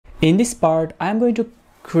In this part, I'm going to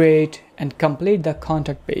create and complete the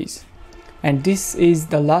contact page. And this is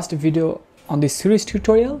the last video on this series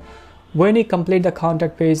tutorial. When we complete the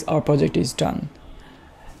contact page, our project is done.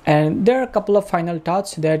 And there are a couple of final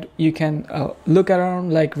touches that you can look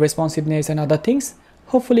around, like responsiveness and other things.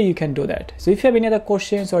 Hopefully you can do that. So if you have any other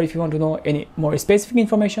questions or if you want to know any more specific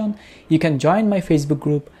information, you can join my Facebook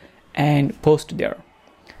group and post there.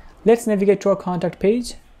 Let's navigate to our contact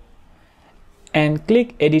page and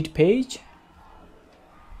click edit page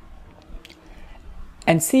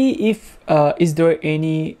and see if is there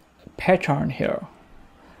any pattern here.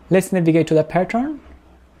 Let's navigate to the pattern.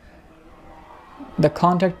 The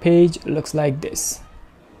contact page looks like this.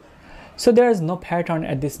 So there is no pattern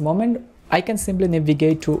at this moment. I can simply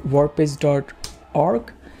navigate to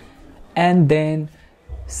WordPress.org and then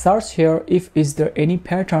search here if is there any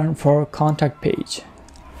pattern for contact page.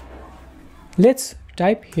 Let's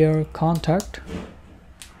type here contact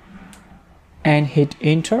and hit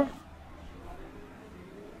enter.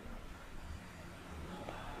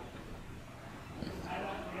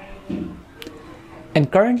 And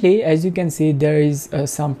currently, as you can see, there is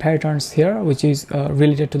some patterns here which is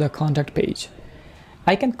related to the contact page.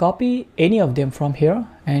 I can copy any of them from here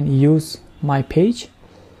and use my page.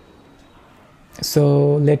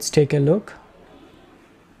 So let's take a look.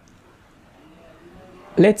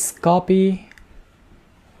 Let's copy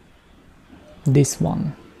this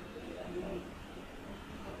one.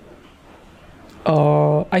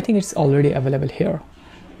 I think it's already available here.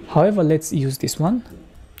 However, let's use this one.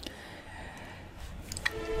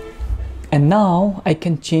 And now I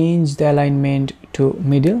can change the alignment to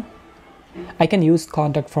middle. I can use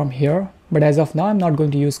contact from here, but as of now, I'm not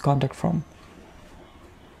going to use contact from.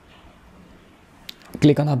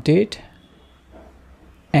 Click on update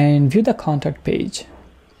and view the contact page.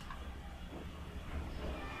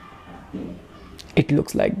 It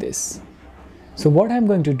looks like this. So what I'm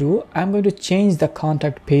going to do, I'm going to change the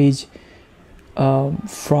contact page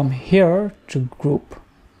from here to group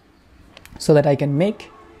so that I can make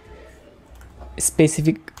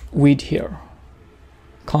specific width here,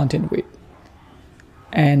 content width.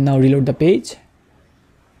 And now reload the page.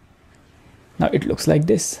 Now it looks like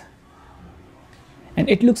this, and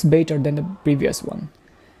it looks better than the previous one.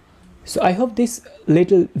 So I hope this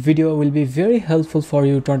little video will be very helpful for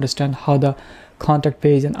you to understand how the contact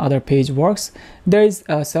page and other page works. There is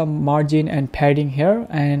some margin and padding here,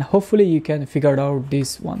 and hopefully you can figure out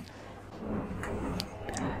this one.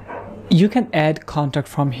 You can add contact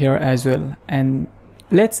from here as well, and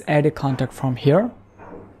let's add a contact from here.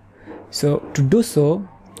 So to do so,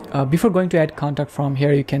 before going to add contact from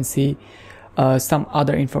here, you can see some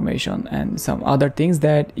other information and some other things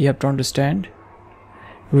that you have to understand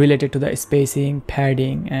related to the spacing,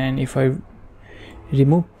 padding. And if I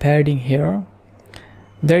remove padding here,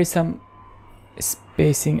 there is some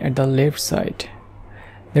spacing at the left side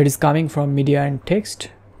that is coming from media and text.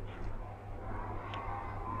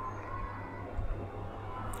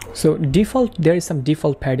 So default, there is some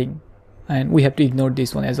default padding, and we have to ignore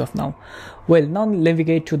this one as of now. Well, now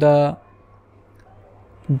navigate to the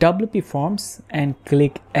WPForms and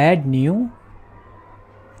click add new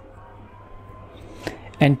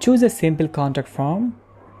and choose a simple contact form.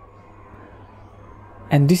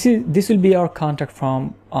 And this will be our contact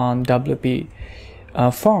form on WP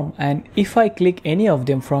form. And if I click any of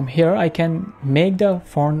them from here, I can make the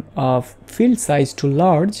font of field size to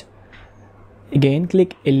large. Again,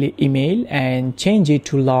 click email and change it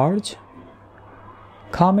to large.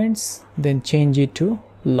 Comments, then change it to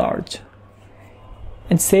large.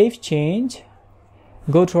 And save change.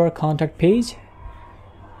 Go to our contact page,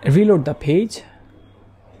 reload the page,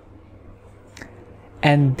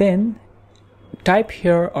 and then type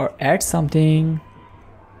here or add something,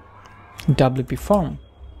 WP form.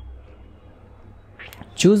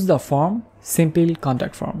 Choose the form, simple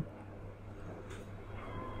contact form,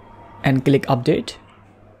 and click update.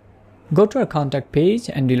 Go to our contact page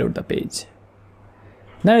and reload the page.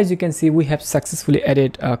 Now as you can see, we have successfully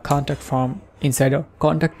added a contact form inside our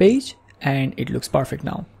contact page, and it looks perfect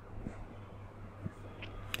now.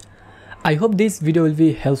 I hope this video will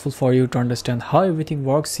be helpful for you to understand how everything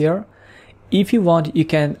works here. If you want, you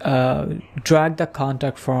can drag the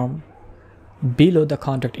contact form below the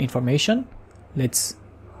contact information. Let's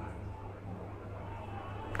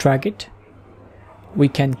drag it. We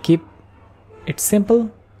can keep it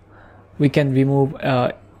simple. We can remove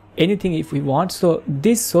anything if we want. So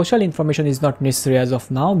this social information is not necessary as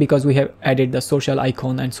of now because we have added the social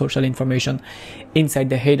icon and social information inside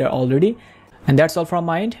the header already. And that's all from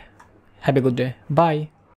my end. Have a good day. Bye.